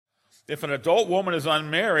If an adult woman is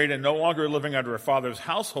unmarried and no longer living under her father's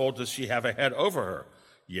household, does she have a head over her?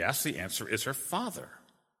 Yes, the answer is her father.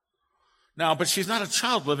 Now, but she's not a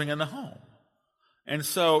child living in the home. And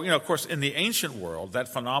so, of course, in the ancient world, that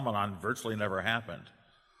phenomenon virtually never happened.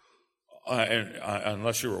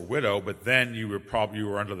 Unless you were a widow, but then you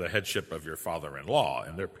were under the headship of your father-in-law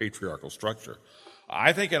in their patriarchal structure.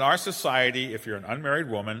 I think in our society, if you're an unmarried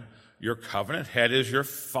woman, your covenant head is your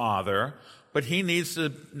father, but he needs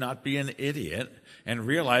to not be an idiot and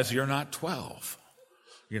realize you're not 12,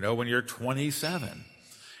 when you're 27.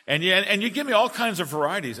 And you give me all kinds of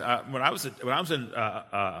varieties. When I was an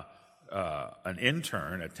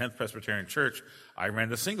intern at 10th Presbyterian Church, I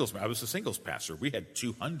was the singles pastor. We had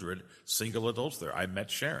 200 single adults there. I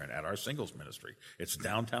met Sharon at our singles ministry. It's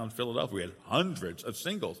downtown Philadelphia. We had hundreds of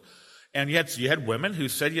singles. And yet you had women who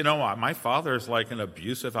said, my father is like an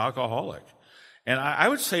abusive alcoholic. And I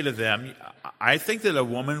would say to them, I think that a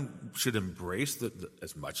woman should embrace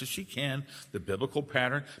as much as she can the biblical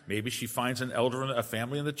pattern. Maybe she finds an elder in a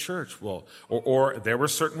family in the church. Well, or there were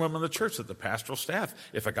certain women in the church that the pastoral staff,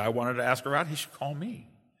 if a guy wanted to ask her out, he should call me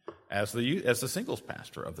as the singles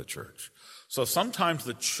pastor of the church. So sometimes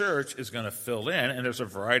the church is going to fill in, and there's a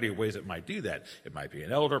variety of ways it might do that. It might be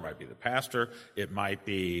an elder, it might be the pastor, it might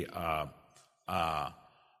be a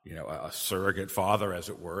surrogate father, as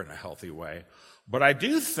it were, in a healthy way. But I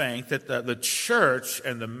do think that the church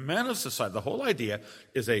and the men of society, the whole idea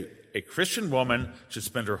is a Christian woman should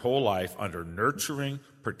spend her whole life under nurturing,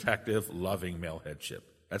 protective, loving male headship.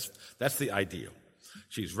 That's the ideal.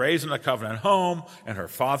 She's raised in a covenant home, and her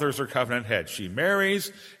father's her covenant head. She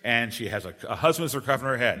marries, and she has a husband's her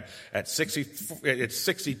covenant head. At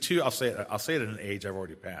 62, I'll say it at an age I've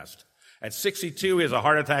already passed. At 62, he has a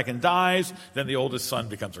heart attack and dies. Then the oldest son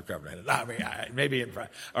becomes her covenant head. Maybe in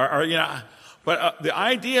front, But the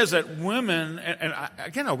idea is that women, and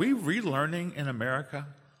again, are we relearning in America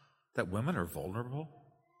that women are vulnerable?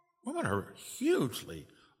 Women are hugely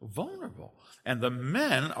vulnerable, and the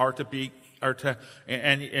men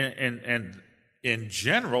and in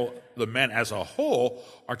general, the men as a whole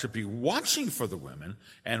are to be watching for the women,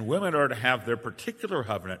 and women are to have their particular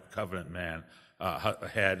covenant man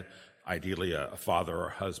head, ideally a father or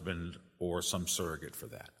husband or some surrogate for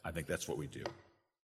that. I think that's what we do.